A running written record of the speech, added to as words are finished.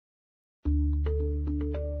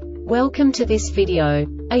Welcome to this video.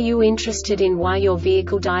 Are you interested in why your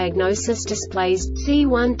vehicle diagnosis displays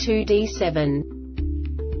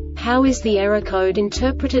C12D7? How is the error code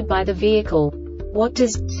interpreted by the vehicle? What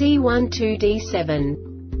does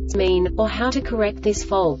C12D7 mean, or how to correct this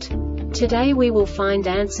fault? Today we will find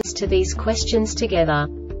answers to these questions together.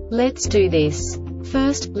 Let's do this.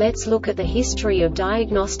 First, let's look at the history of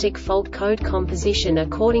diagnostic fault code composition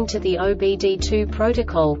according to the OBD2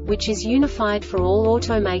 protocol, which is unified for all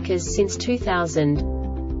automakers since 2000.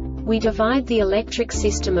 We divide the electric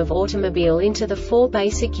system of automobile into the four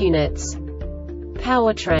basic units: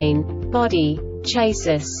 powertrain, body,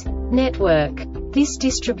 chassis, network. This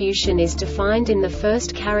distribution is defined in the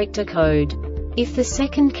first character code. If the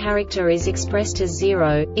second character is expressed as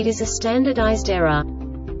 0, it is a standardized error.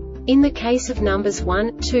 In the case of numbers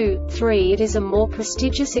 1, 2, 3, it is a more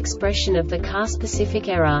prestigious expression of the car-specific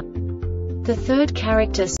error. The third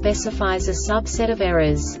character specifies a subset of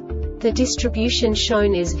errors. The distribution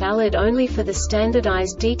shown is valid only for the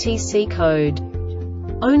standardized DTC code.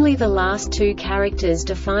 Only the last two characters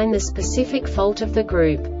define the specific fault of the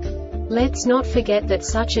group. Let's not forget that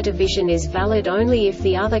such a division is valid only if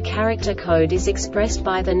the other character code is expressed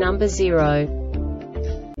by the number 0.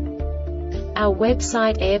 Our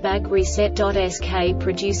website airbagreset.sk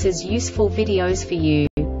produces useful videos for you.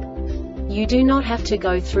 You do not have to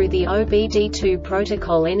go through the OBD2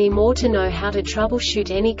 protocol anymore to know how to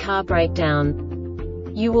troubleshoot any car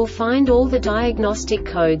breakdown. You will find all the diagnostic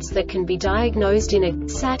codes that can be diagnosed in a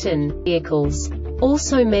Saturn vehicles.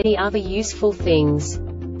 Also many other useful things.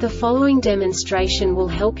 The following demonstration will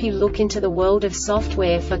help you look into the world of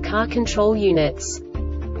software for car control units.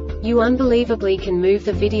 You unbelievably can move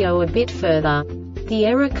the video a bit further. The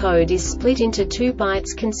error code is split into 2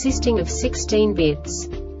 bytes consisting of 16 bits.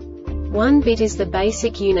 1 bit is the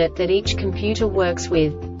basic unit that each computer works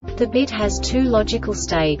with. The bit has 2 logical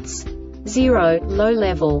states: 0, low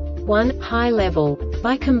level, 1, high level.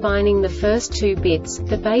 By combining the first 2 bits,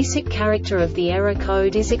 the basic character of the error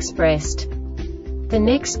code is expressed. The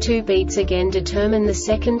next 2 beats again determine the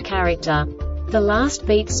second character. The last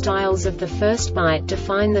beat styles of the first byte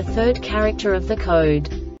define the third character of the code.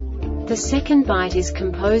 The second byte is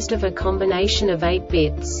composed of a combination of 8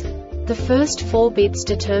 bits. The first 4 bits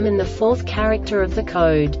determine the fourth character of the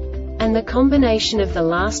code. And the combination of the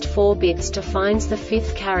last 4 bits defines the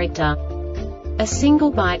fifth character. A single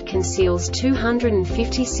byte conceals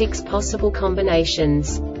 256 possible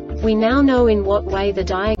combinations. We now know in what way the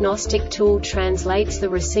diagnostic tool translates the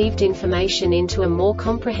received information into a more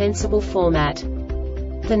comprehensible format.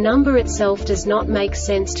 The number itself does not make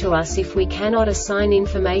sense to us if we cannot assign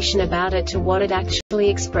information about it to what it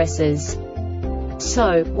actually expresses.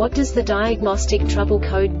 So, what does the Diagnostic Trouble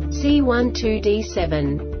Code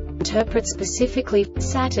C12D7 interpret specifically for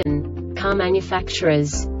Saturn car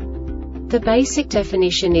manufacturers? The basic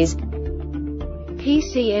definition is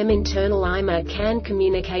PCM internal IMA-CAN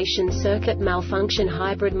communication circuit malfunction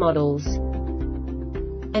hybrid models.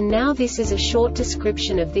 And now this is a short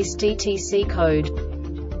description of this DTC code.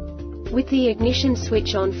 With the ignition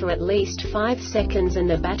switch on for at least 5 seconds and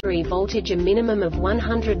the battery voltage a minimum of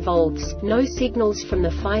 100 volts, no signals from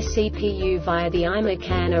the PHY CPU via the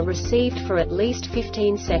IMA-CAN are received for at least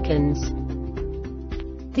 15 seconds.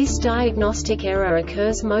 This diagnostic error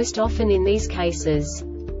occurs most often in these cases: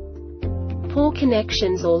 poor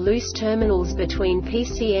connections or loose terminals between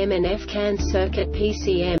PCM and FCAN circuit.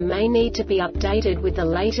 PCM may need to be updated with the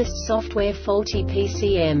latest software. Faulty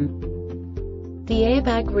PCM. The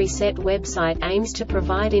Airbag Reset website aims to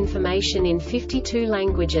provide information in 52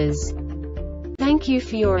 languages. Thank you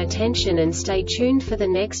for your attention and stay tuned for the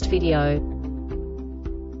next video.